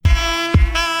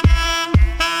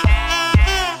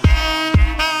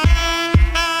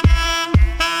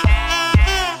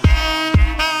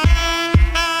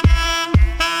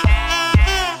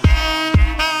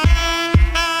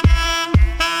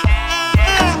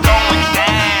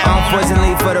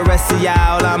Unfortunately for the rest of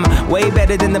y'all, I'm way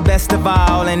better than the best of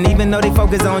all. And even though they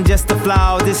focus on just the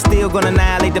flaws, it's still gonna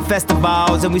annihilate the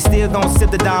festivals. And we still gonna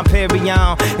sip the Dom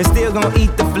Perignon, and still gonna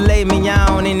eat the filet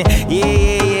mignon. And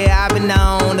yeah, I've been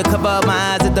known to cover up my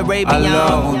eyes at the Ray Beyond.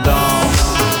 Alors on danse,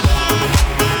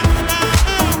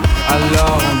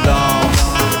 alors on danse,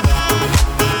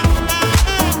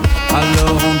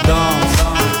 alors on danse,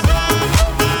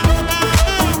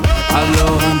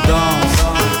 alors on danse,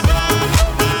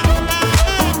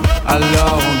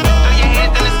 alors on danse. Throw your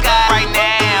hands in the sky right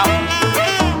now.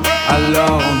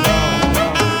 Alors on danse.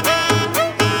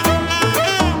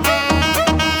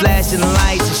 Flashing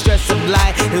lights, the stress of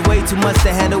life is way too much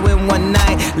to handle in one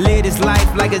night. Live this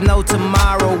life like it's no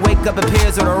tomorrow. Wake up in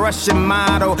pairs with a Russian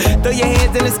model. Throw your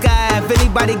hands in the sky if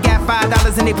anybody got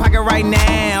 $5 in their pocket right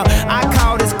now. I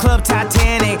call this club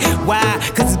Titanic. Why?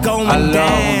 Cause it's going Alors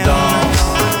down. on danse,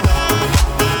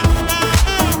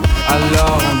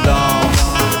 alors on danse,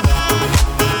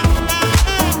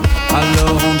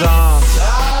 alors on danse.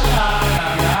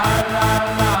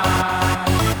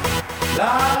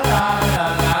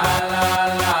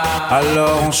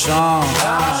 Alors on chante.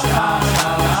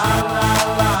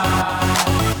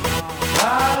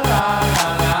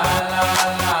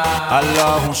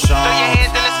 Alors on chante. Throw your hands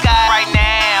in the sky right now.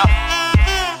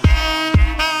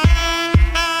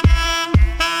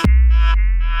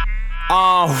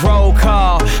 Roll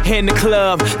call in the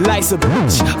club, lights a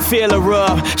bitch, feel a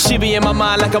rub. She be in my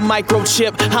mind like a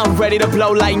microchip. I'm ready to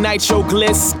blow like nitro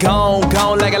gliss.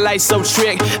 Gone like a light so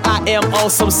trick. I am on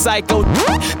some psycho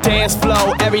dance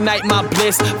flow. Every night my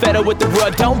bliss. Fed with the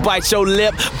wood, don't bite your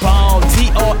lip. Bone,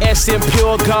 DOS in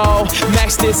pure gold.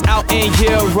 Max this out in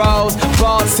euros.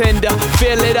 Bartender,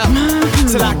 fill it up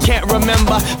till I can't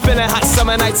remember. Feeling hot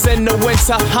summer nights in the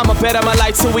winter. I'ma bet my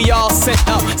life till we all sent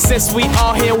up. Since we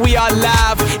all here, we are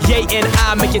live. Ye and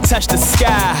I make it touch the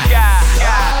sky.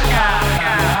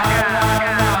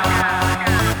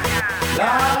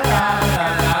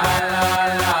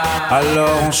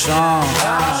 Alors on chante.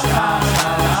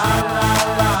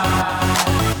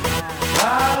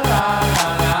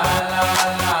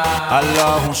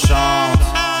 Alors on chante.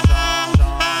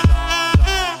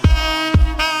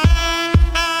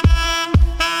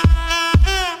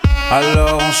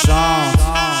 Alors on chante.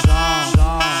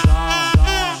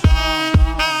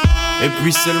 Et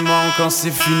puis seulement quand c'est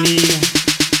fini,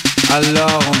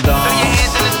 alors on danse. Throw your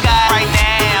hands in the sky right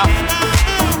now.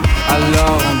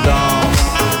 Alors on danse.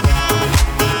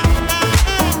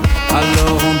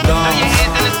 Alors on Throw your danse.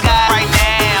 hands in the sky right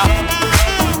now.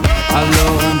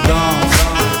 Alors on danse.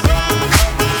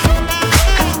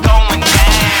 It's going down.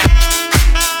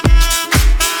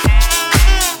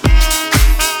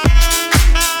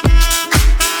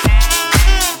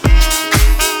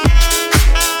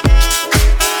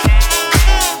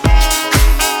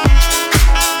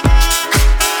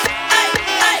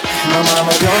 My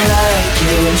mama don't like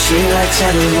you and she likes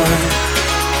everyone.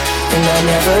 And I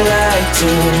never liked to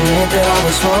admit that I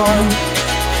was wrong.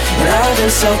 And I've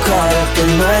been so caught up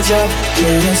in my job,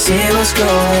 didn't see what's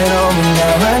going on. And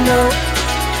now I know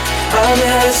I'm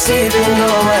better sleeping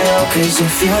on my own. Cause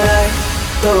if you like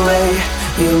the way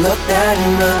you look that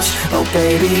much, oh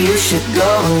baby, you should go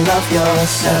and love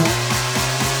yourself.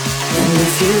 And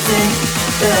if you think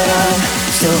that I'm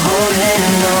still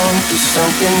holding on to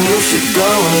something, you should go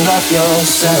and love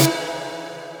yourself.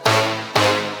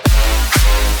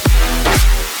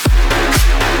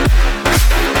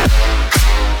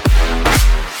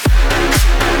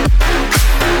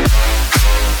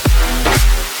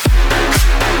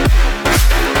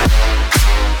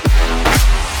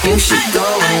 You should go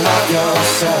and love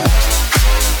yourself.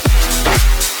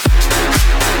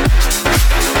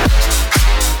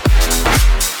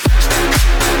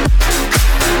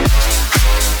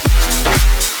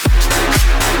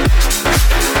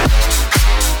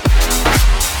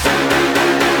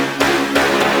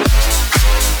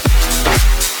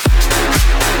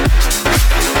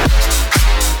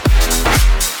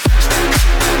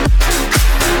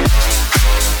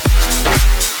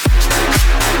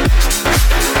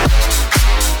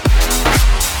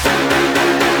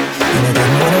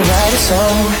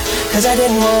 Cause I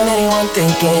didn't want anyone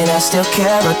thinking I still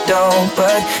care or don't.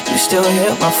 But you still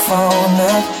hit my phone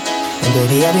up, and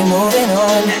baby I'll be moving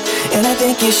on. And I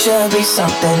think it should be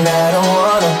something I don't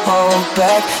wanna hold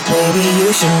back. Maybe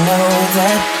you should know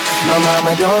that my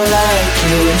mama don't like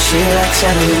you and she likes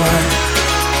everyone.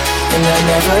 And I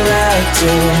never liked to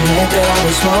admit that I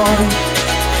was wrong.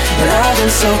 And I've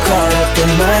been so caught up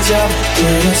in my job,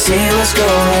 didn't see what's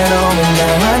going on. And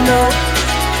now I know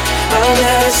I'm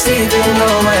better sleeping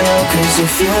on my own. Cause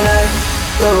if you like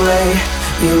the way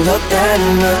you look that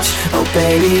much. Oh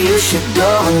baby, you should go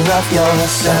and love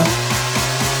yourself.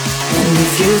 And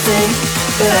if you think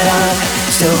that I'm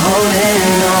still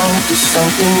holding on to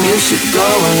something, you should go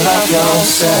and love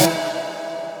yourself.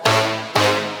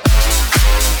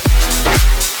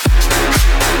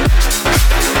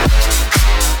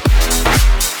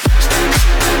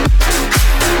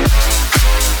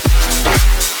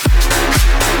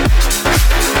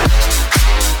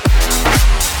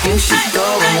 You should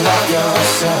go and love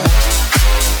yourself.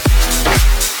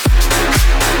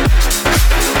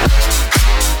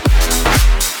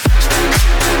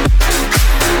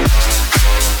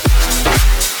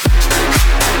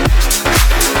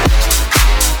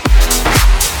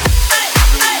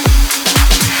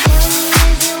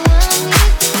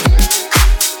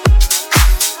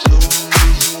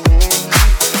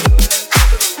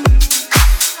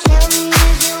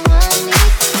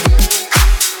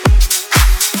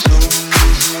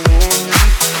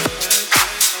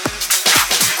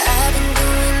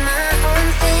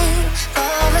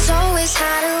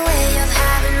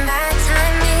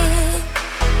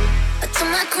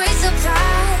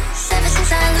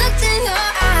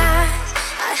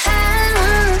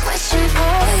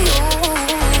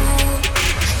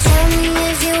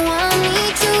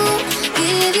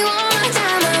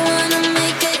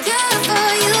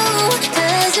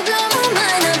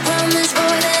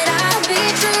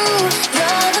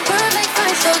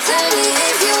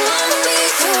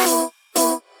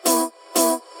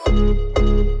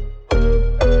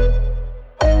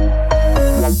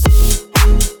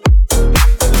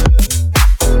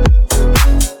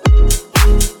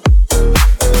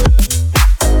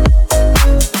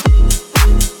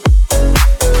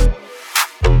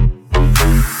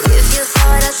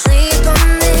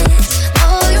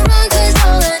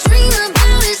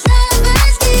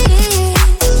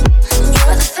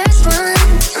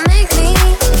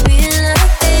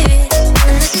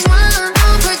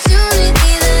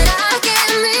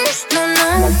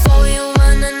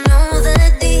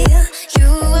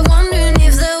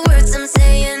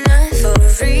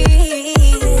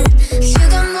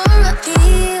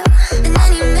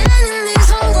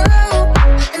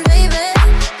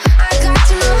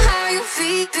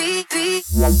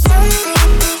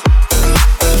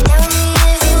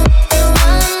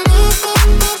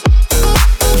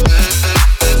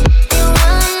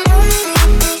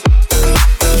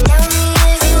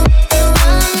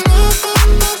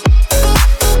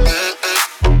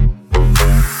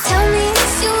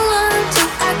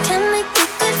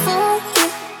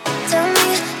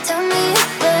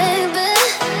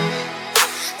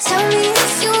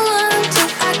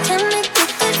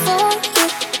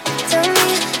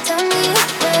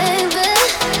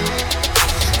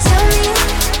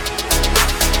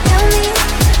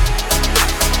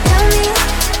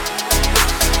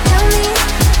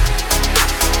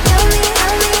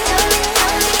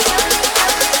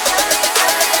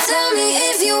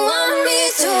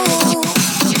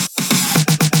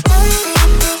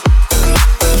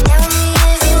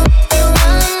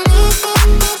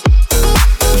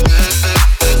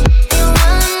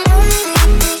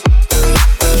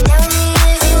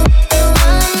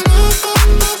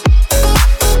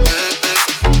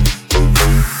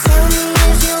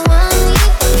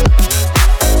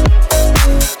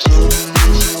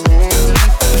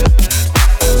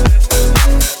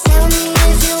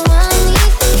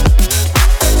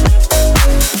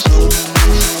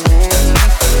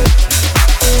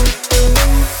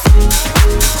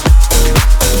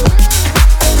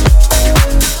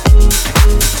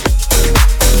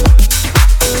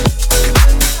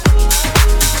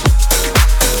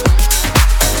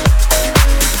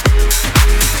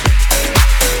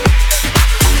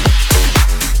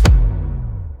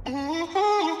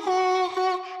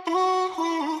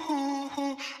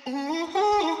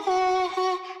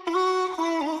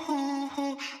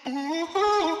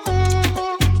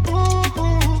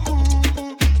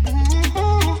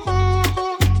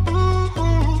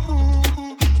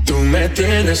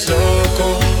 tienes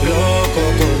loco, loco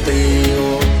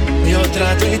contigo. Yo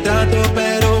trato y trato,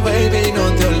 pero baby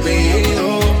no te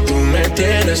olvido. Tú me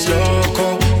tienes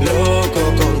loco, loco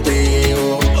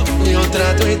contigo. Yo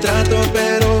trato y trato,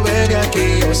 pero baby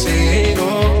aquí yo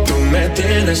sigo. Tú me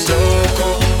tienes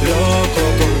loco, loco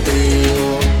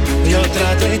contigo. Yo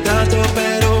trato y trato,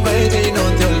 pero baby no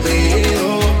te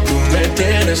olvido. Tú me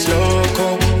tienes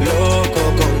loco, loco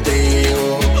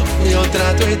contigo. Yo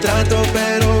trato y trato,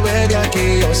 pero baby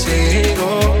aquí yo sigo.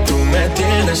 Tú me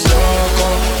tienes loco,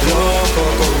 loco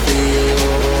contigo,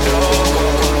 loco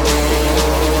contigo,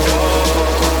 loco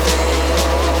contigo,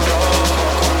 loco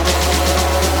contigo.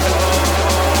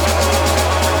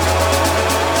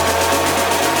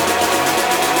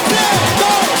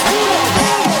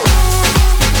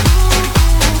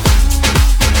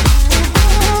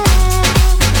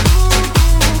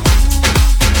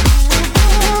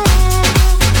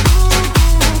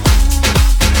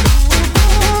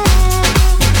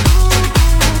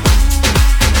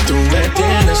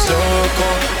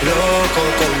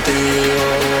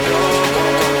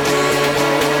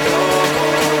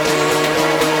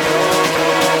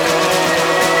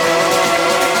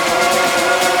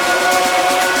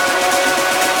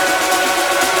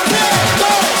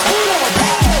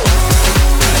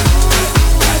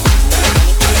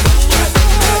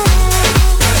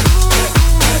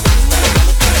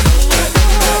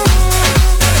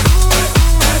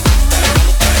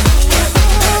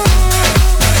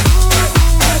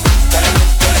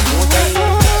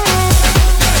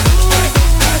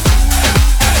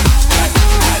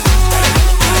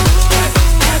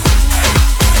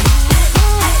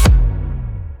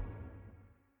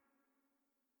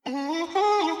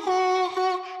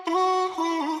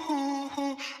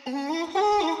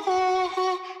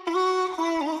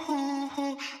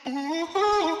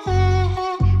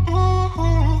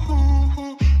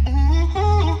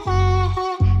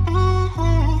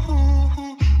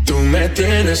 me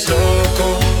tienes loco,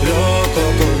 loco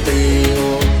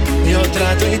contigo. Yo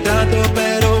trato y trato,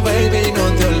 pero baby no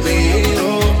te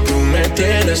olvido. Tú me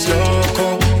tienes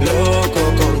loco, loco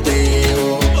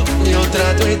contigo. Yo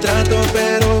trato y trato,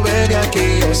 pero baby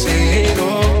aquí yo sigo.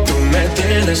 Tú me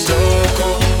tienes loco,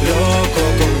 loco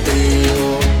contigo.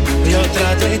 Yo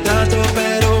trato y trato,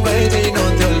 pero baby no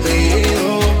te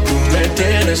olvido. Tú me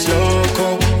tienes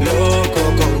loco, loco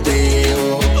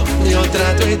contigo. Yo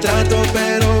trato y trato,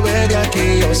 pero baby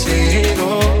aquí yo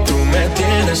sigo. Tú me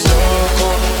tienes loco,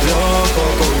 loco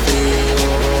contigo.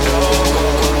 Loco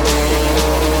contigo,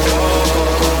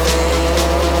 loco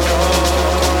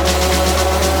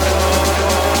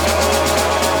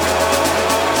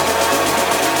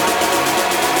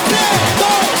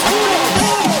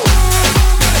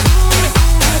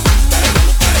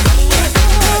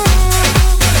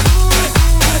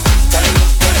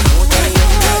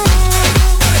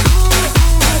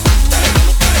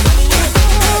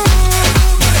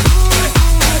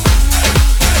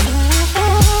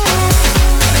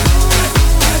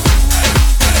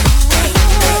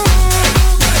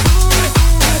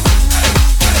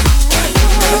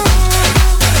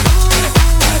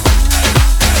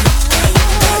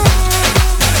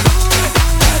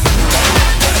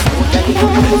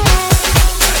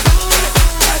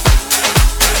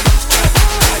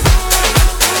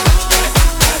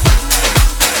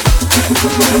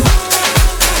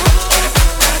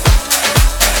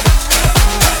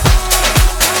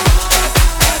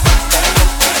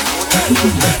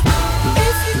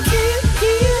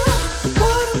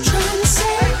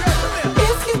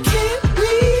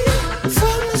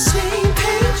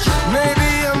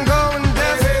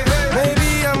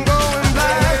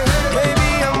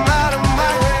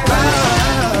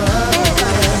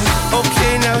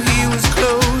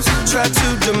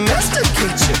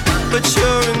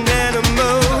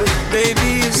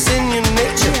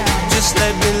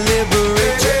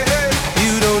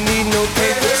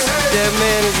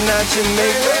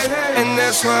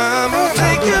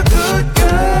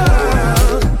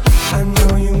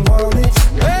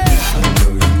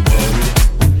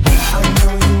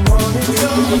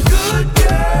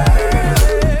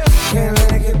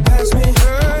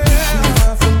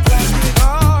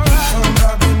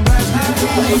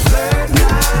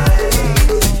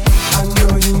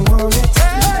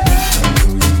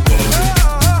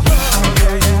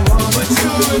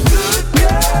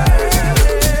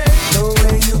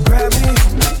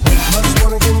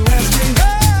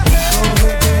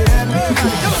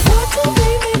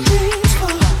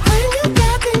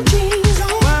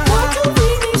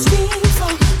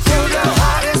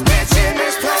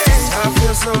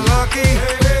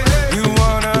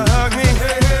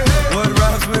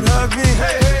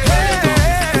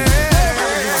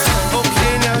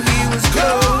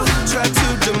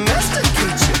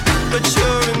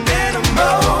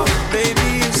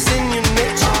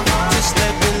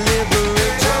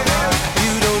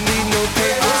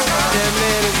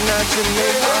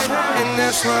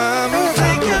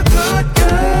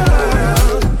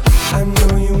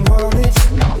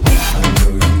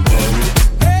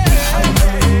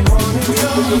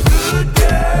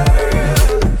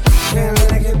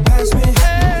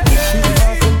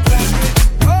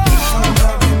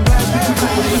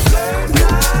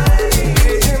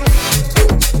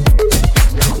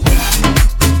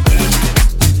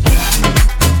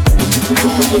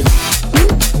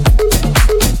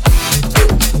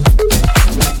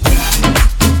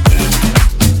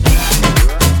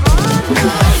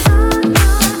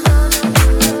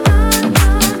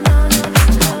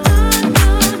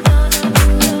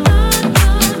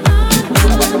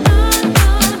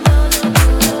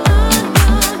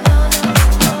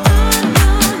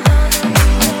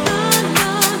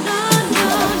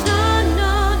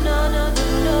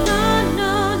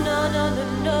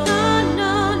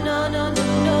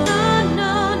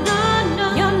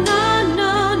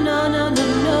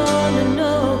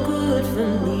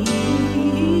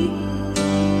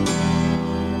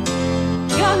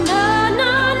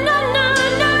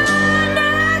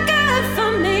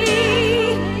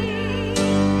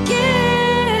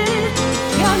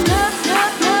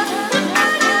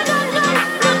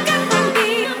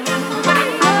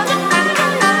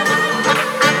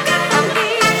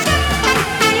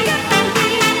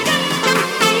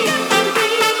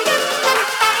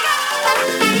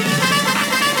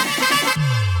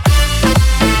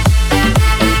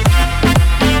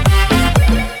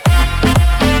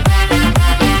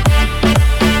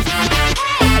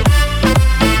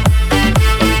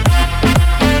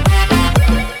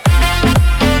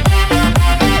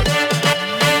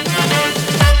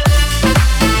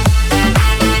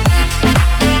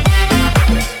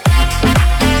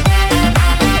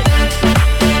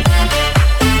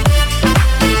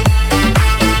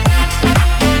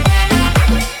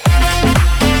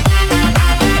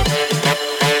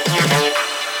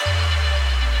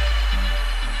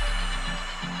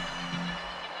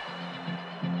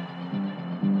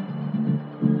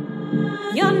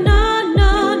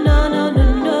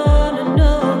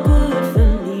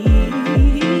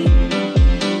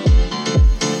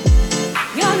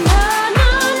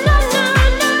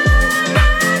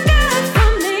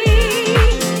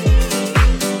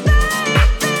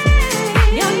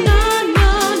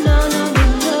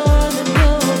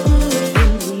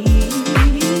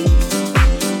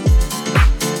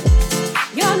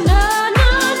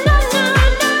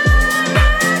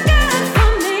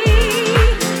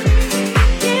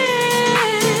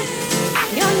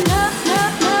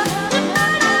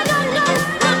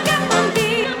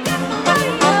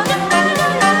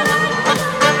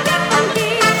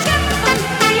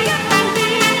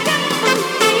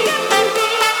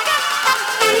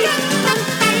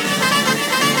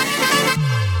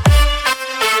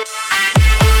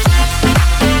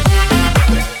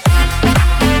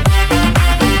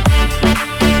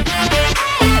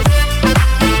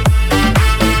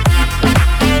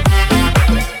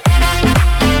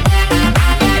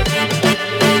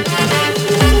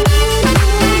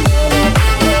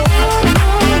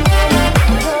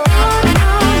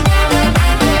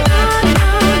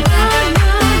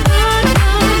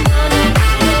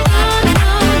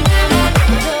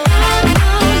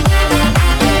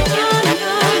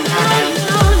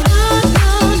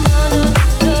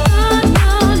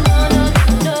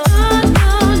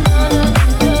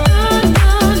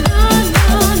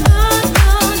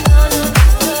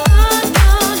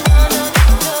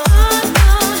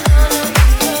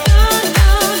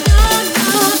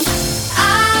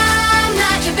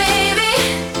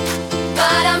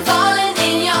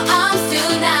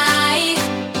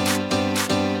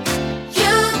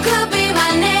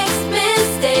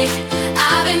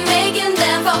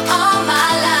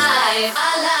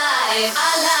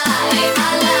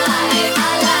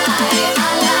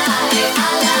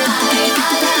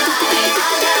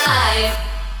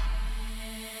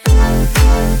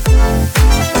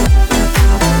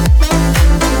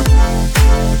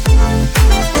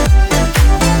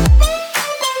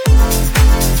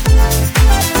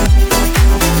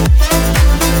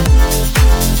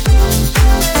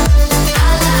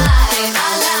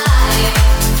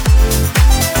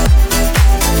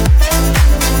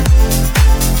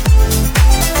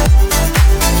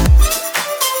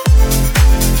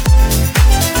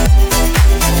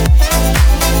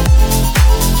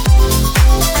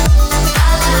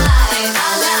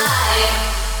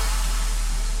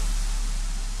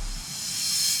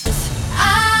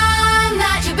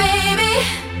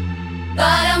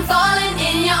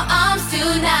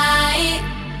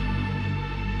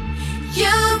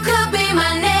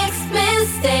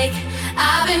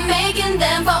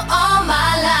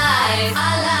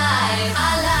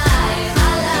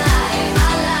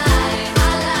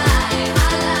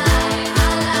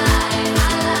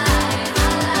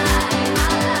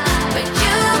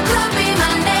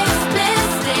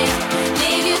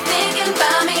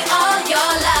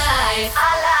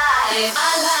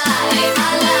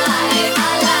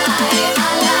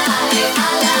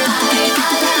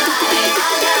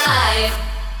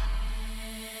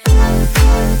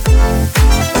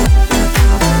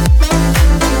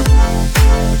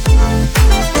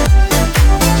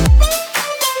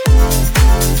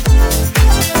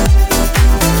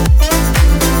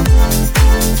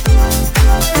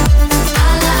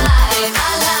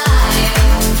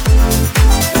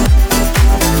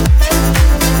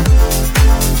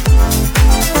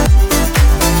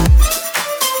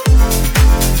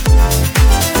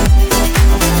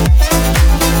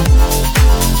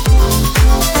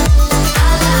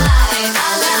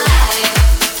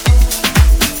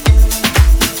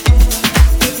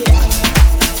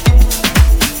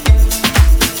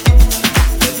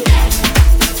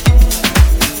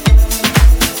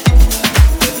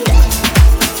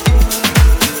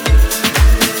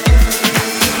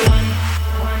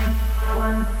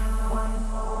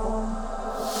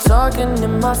Talking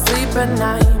in my sleep at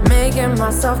night, making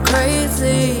myself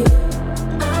crazy.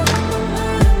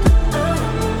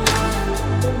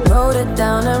 Wrote it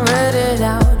down and read it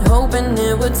out, hoping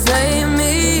it would save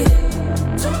me.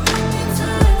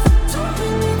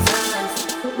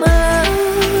 My love,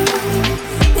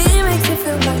 he makes me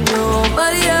feel like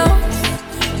nobody else,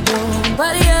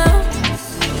 nobody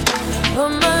else. But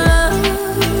my love,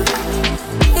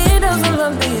 he doesn't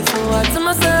love me, so I to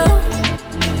myself,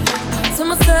 to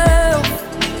myself.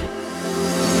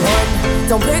 One,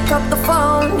 don't pick up the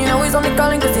phone, you know he's only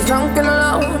calling cause he's drunk and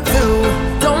alone. Two,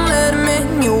 don't let him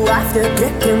in, you have to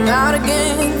kick him out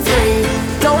again. Three,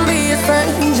 don't be his friend,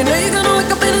 you know you're gonna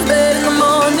wake up in his bed in the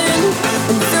morning.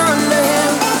 And if you're under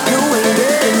him, you ain't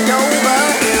getting over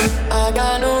him. I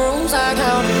got no rules, I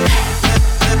count.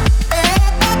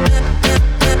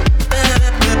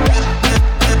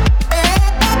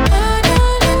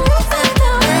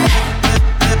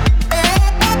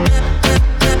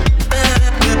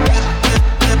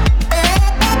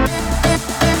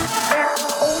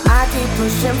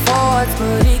 Pushing forwards,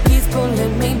 but he keeps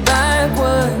pulling me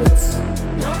backwards.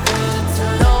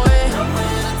 No way,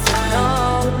 no.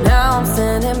 Now I'm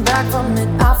standing back from it,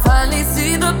 I finally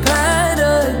see the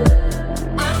pattern.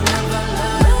 My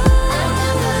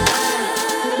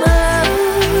love,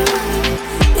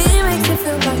 he makes me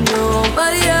feel like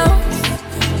nobody else,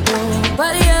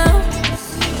 nobody else.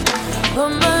 But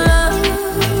my love,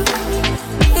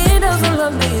 he doesn't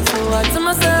love me, so I to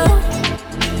myself,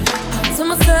 to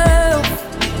myself.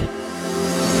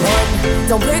 One,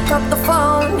 don't pick up the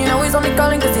phone, you know he's only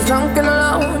calling cause he's drunk and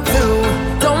alone. Two,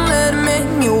 don't let him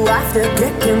in, you have to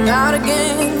kick him out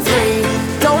again. Three,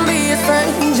 don't be his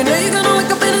friend, you know you're gonna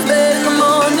wake up in his bed in the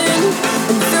morning.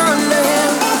 And if you're under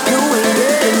him, you ain't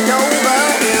getting over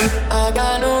him. I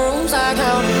got no rules, I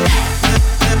count.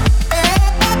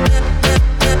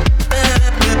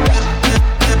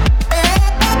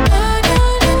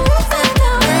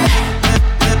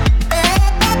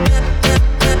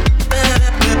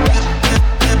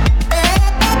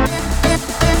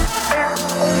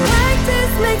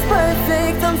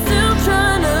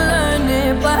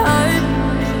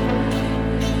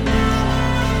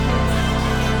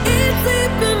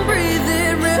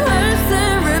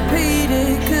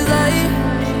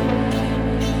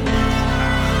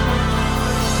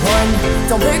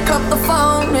 Don't pick up the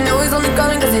phone, you know he's only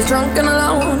calling cause he's drunk and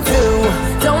alone. Two,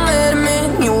 don't let him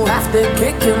in, you have to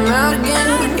kick him out again.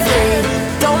 Three,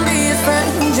 don't be his friend,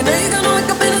 you know you're gonna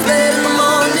wake up in his bed in the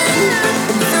morning.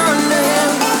 And if you're under him,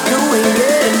 you ain't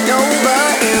getting nowhere.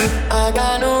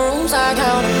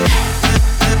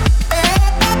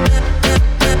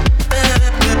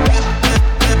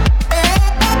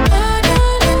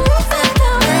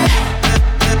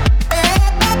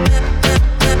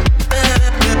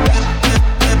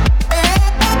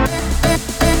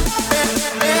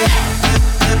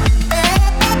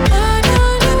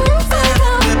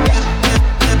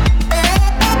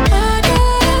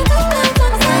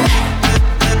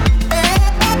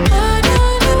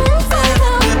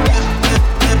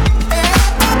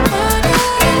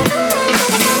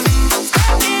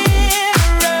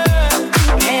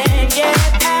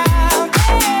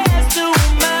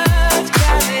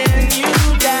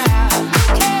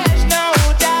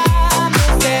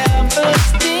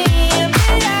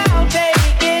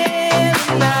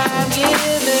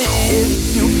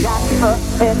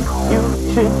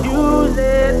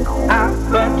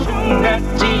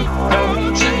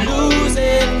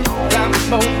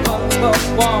 up the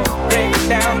wall, break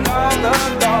down all the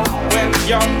doors when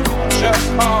your future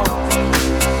falls.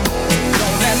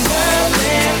 Don't let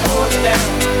nothing hold you down,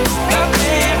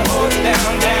 nothing hold you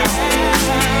down, down.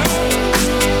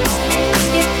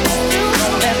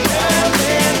 Don't let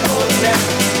nothing hold you down,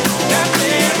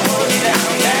 nothing hold you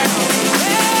down, down.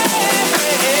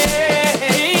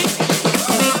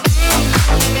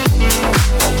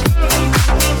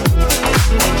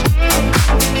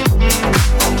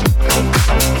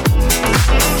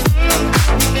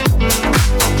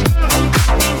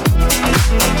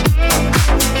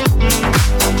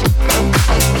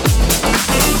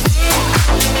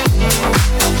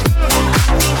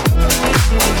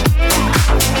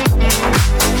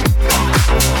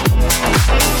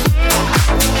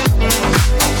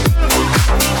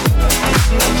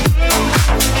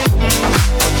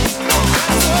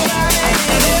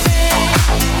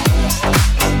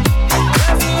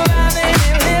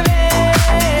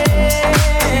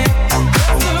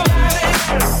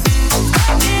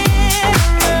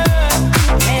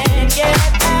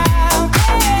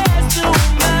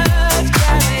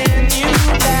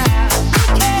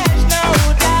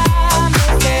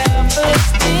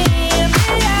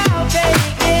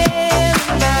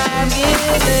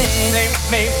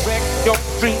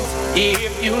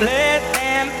 If you let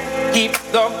them keep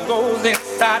the goals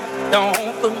inside,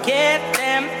 don't forget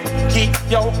them. Keep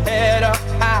your head up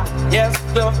high. Yes,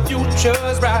 the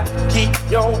future's bright. Keep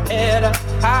your head up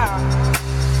high.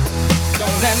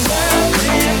 Don't let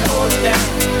nothing hold you down.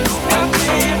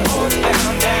 Nothing hold you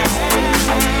down, down.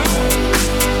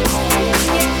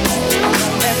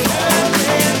 Don't let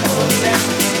nothing hold you down.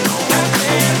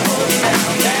 Nothing hold you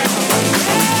down, down.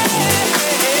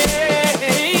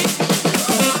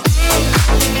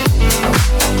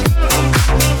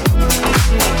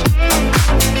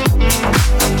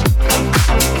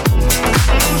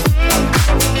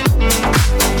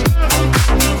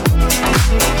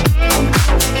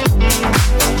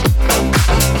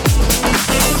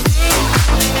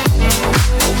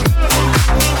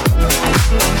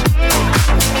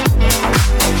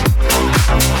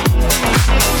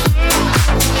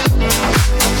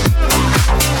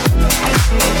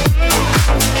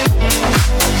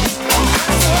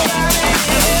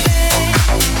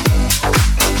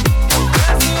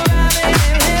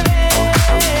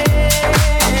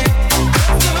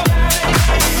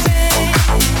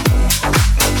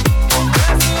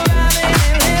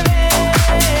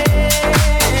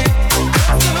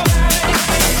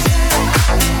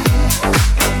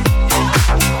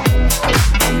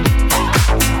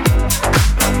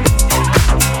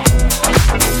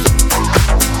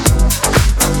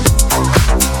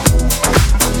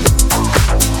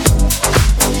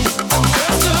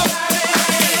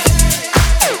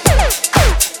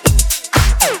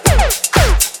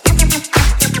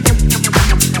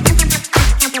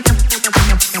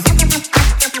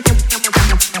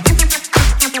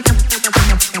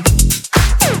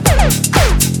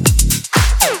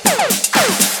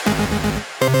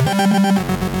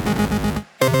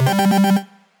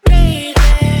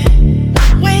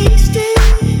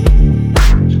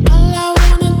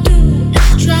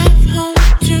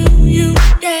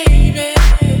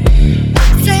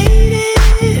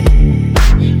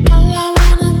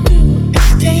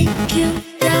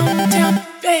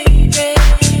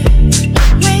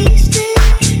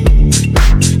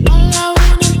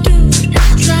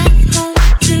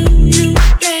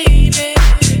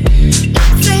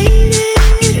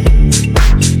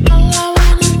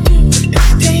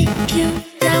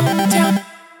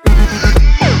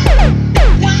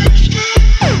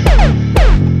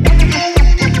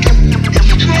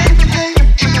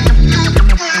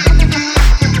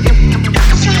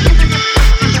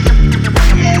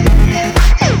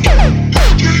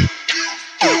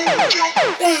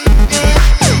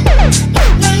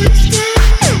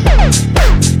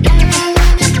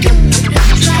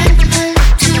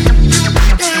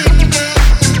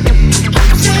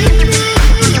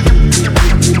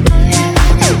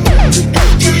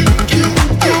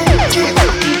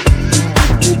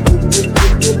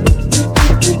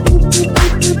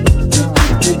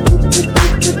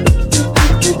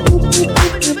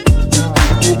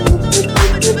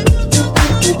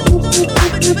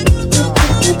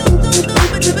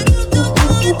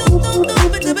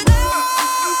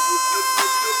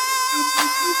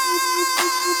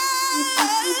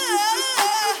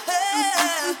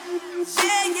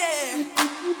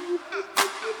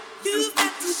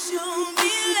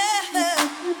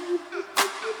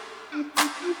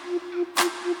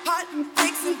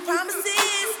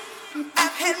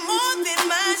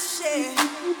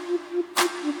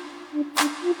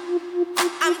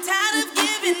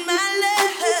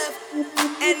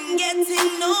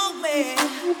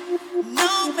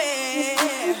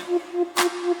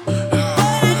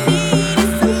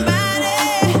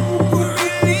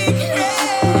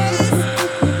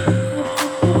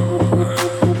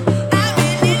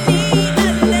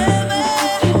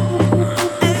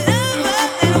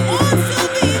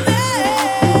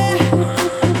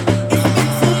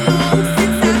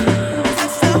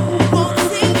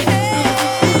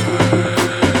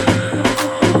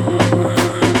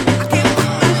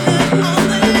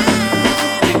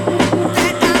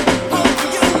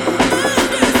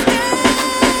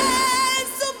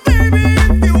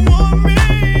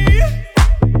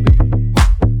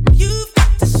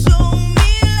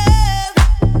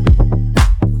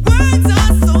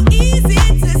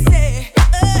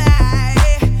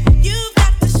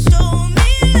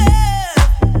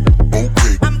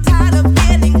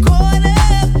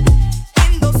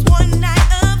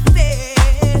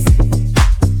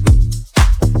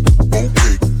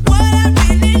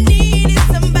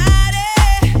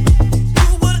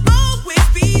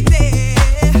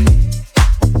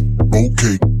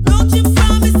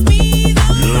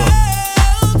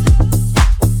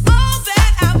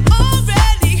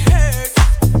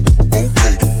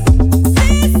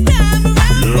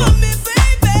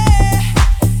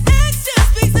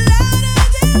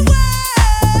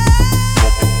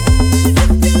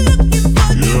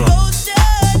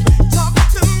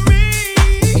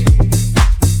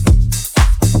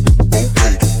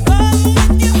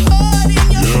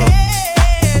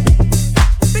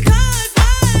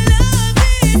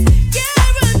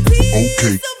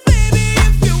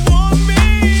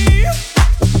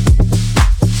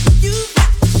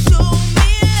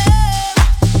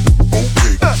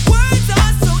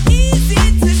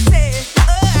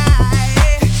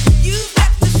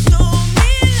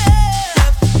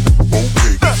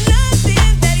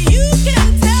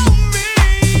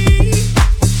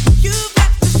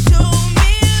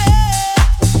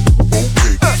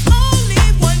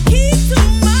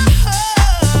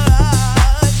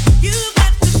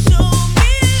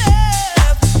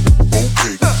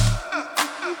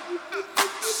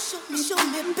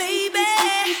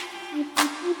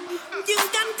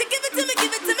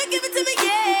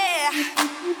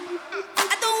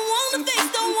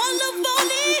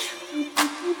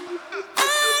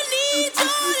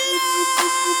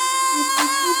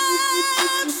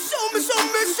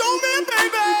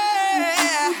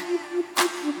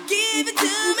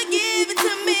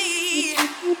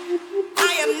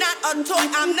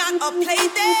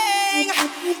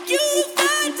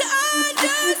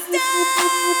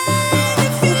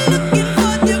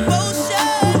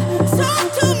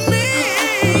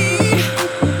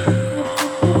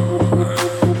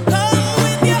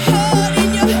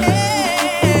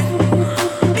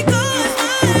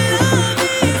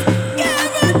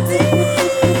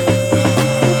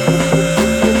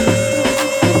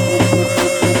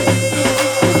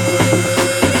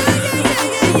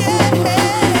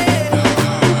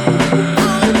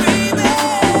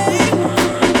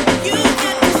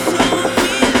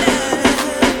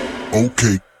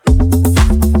 Okay.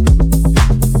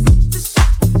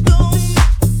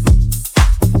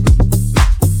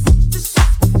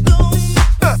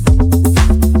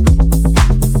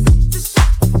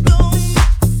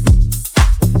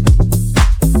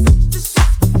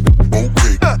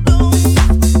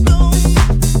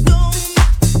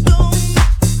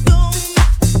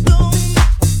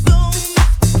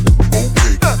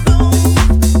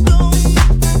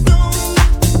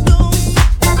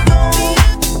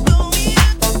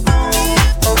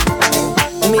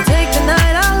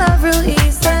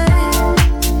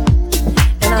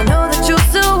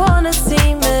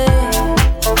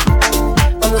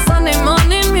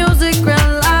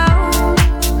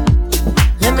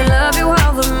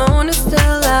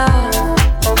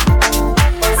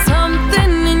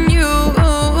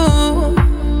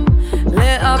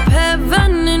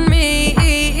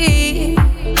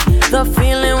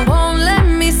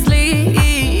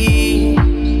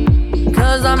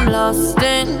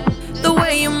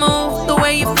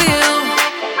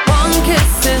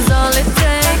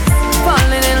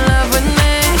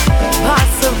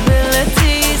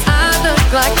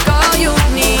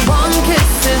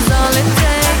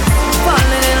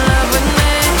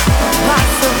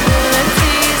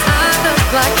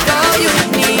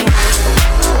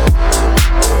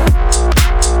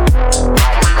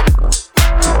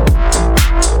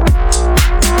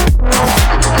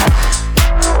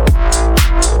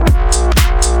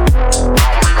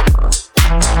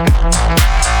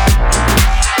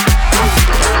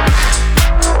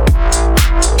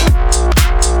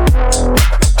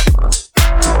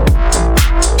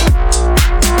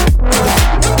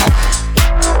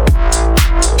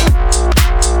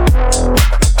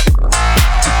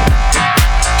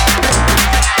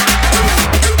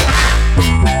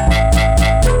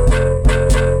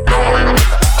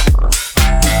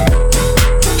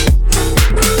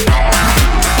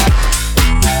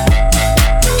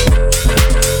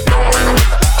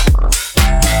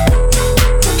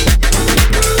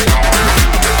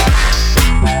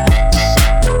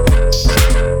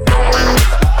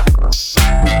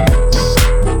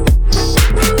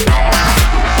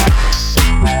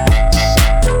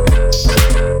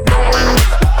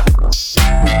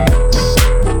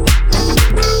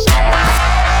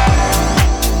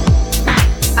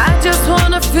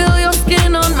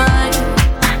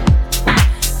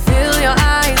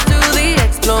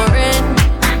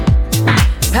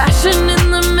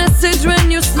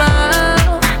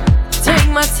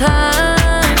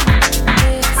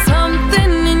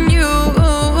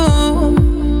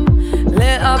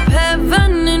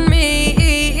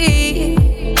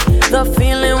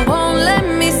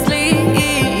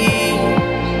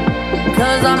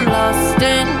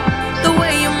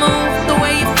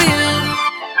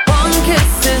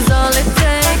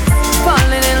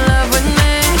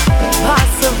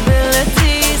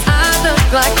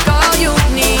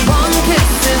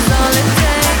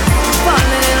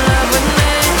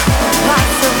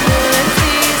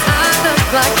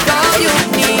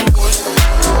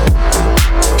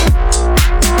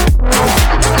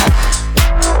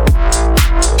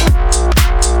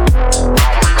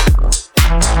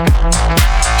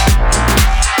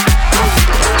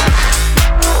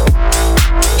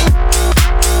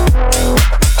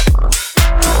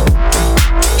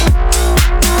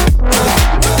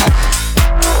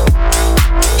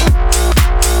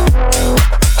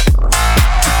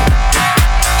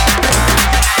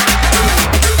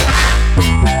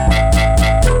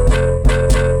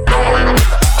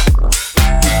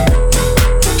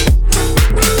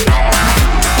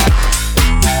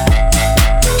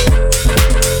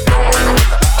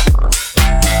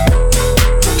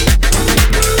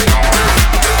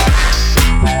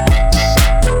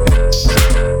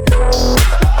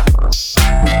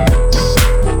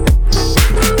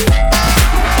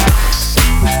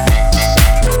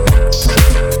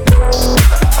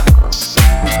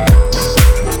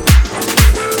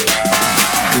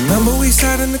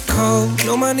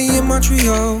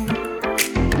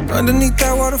 Underneath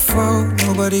that waterfall,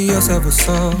 nobody else ever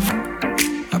saw.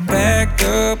 I backed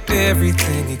up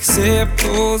everything except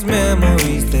those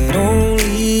memories that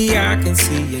only I can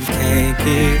see and can't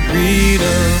get rid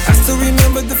of. I still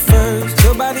remember the first,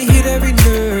 your body hit every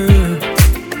nerve.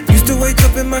 Used to wake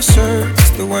up in my shirt,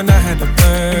 it's the one I had to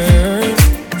burn.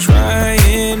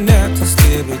 Trying not to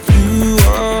stare, but you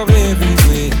are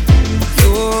everywhere.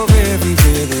 You're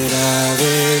everywhere that I've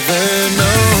ever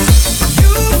known.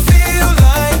 You feel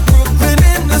like Brooklyn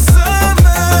in the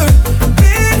summer.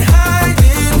 Been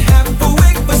hiding, half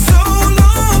awake for so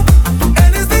long.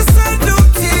 And is this a new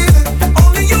tear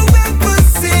only you ever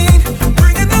seen?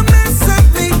 Bringing the mess of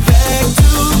me back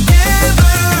together.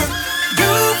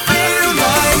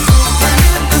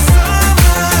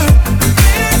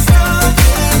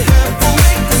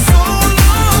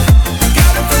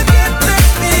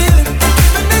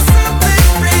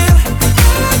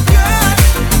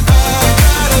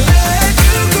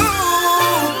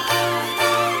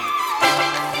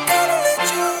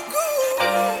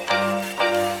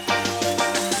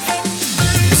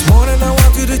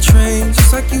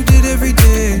 like you did every day.